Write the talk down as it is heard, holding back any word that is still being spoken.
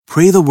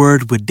Pray the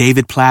Word with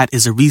David Platt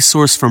is a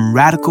resource from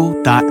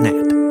radical.net.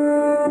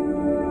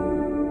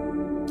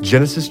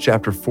 Genesis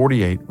chapter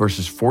 48,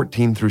 verses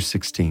 14 through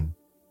 16.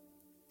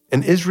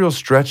 And Israel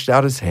stretched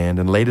out his hand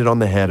and laid it on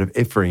the head of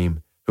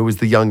Ephraim, who was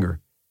the younger,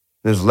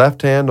 and his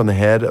left hand on the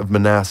head of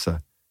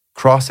Manasseh,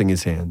 crossing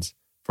his hands,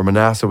 for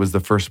Manasseh was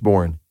the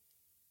firstborn.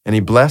 And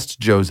he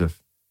blessed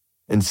Joseph,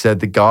 and said,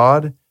 The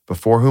God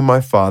before whom my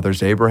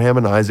fathers Abraham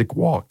and Isaac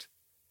walked,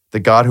 the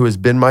God who has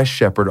been my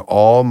shepherd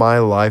all my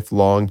life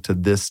long to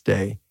this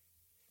day,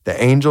 the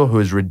angel who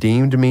has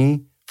redeemed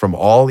me from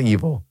all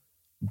evil,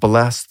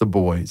 bless the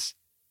boys.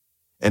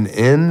 And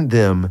in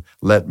them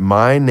let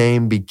my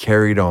name be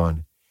carried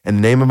on, and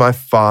the name of my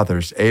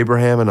fathers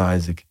Abraham and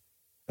Isaac,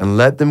 and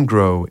let them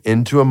grow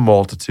into a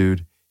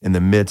multitude in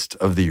the midst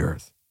of the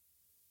earth.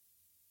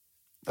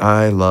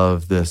 I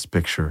love this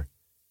picture.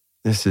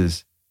 This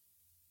is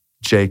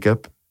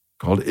Jacob,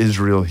 called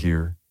Israel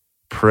here,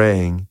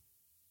 praying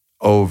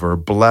over,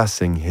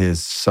 blessing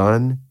his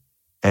son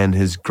and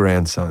his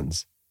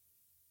grandsons.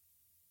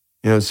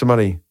 You know,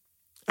 somebody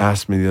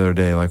asked me the other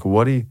day, like,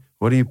 what do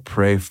you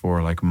pray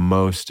for, like,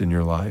 most in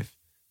your life?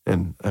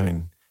 And I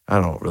mean, I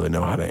don't really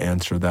know how to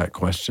answer that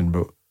question,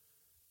 but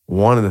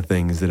one of the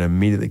things that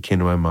immediately came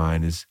to my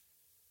mind is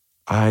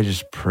I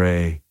just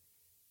pray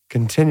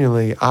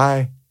continually.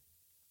 I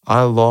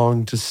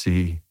long to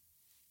see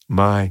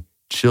my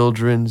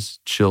children's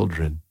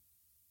children,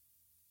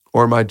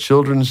 or my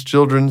children's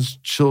children's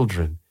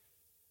children,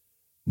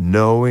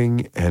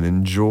 knowing and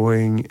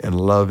enjoying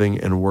and loving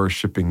and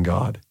worshiping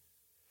God.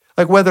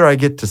 Like, whether I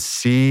get to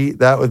see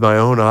that with my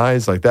own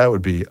eyes, like, that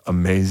would be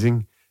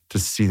amazing to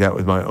see that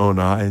with my own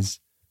eyes.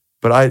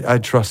 But I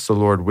trust the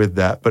Lord with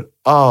that. But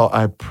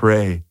I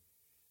pray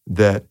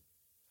that,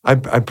 I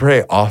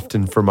pray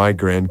often for my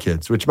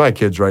grandkids, which my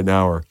kids right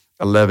now are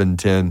 11,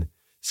 10,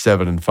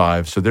 7, and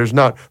 5. So there's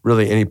not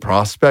really any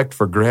prospect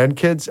for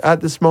grandkids at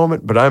this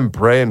moment, but I'm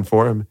praying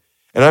for them.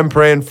 And I'm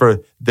praying for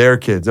their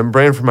kids. I'm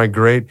praying for my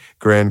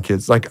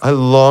great-grandkids. Like, I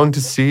long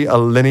to see a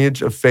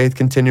lineage of faith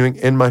continuing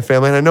in my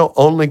family. And I know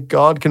only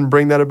God can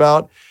bring that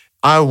about.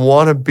 I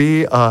want to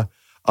be a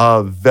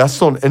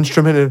vessel, an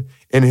instrument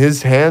in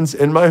his hands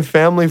in my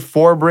family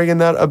for bringing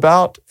that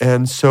about.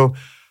 And so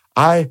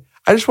I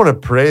just want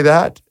to pray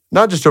that,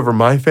 not just over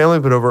my family,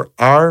 but over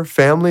our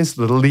families,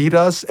 to lead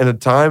us in a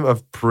time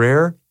of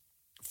prayer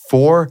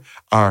for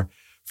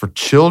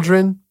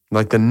children,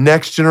 like the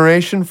next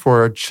generation,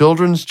 for our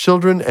children's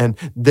children and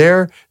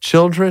their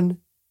children.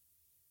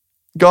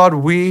 God,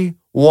 we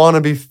want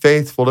to be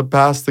faithful to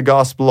pass the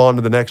gospel on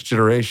to the next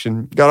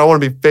generation. God, I want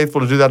to be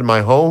faithful to do that in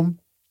my home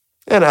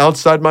and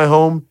outside my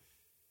home.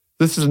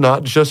 This is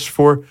not just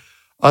for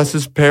us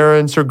as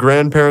parents or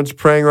grandparents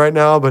praying right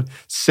now, but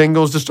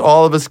singles, just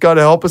all of us. God,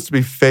 help us to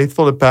be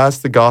faithful to pass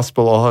the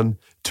gospel on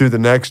to the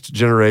next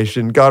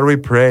generation. God, we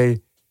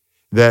pray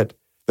that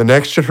the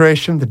next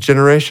generation, the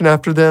generation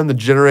after them, the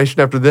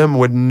generation after them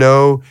would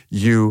know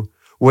you,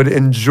 would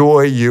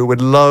enjoy you,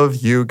 would love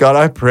you. God,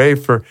 I pray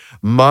for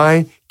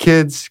my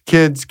kids,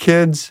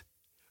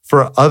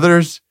 for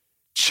others,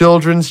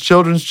 children's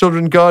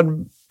children.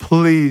 God,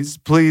 please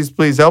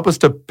help us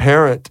to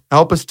parent.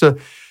 Help us to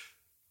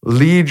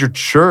lead your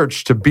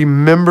church, to be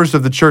members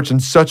of the church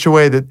in such a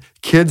way that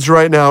kids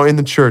right now in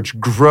the church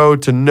grow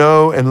to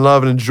know and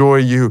love and enjoy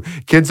you.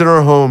 Kids in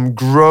our home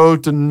grow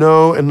to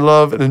know and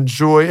love and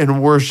enjoy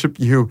and worship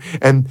you,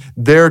 and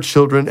their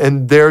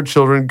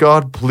children.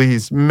 God,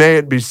 please, may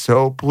it be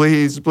so.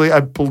 Please,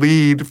 I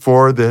plead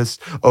for this.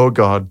 Oh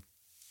God,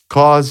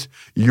 cause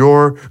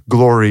your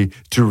glory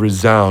to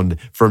resound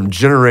from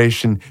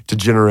generation to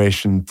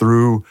generation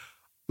through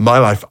my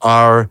life,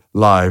 our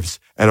lives,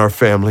 and our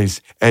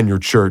families, and your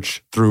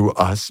church through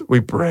us.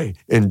 We pray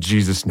in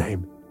Jesus'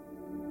 name.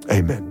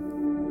 Amen.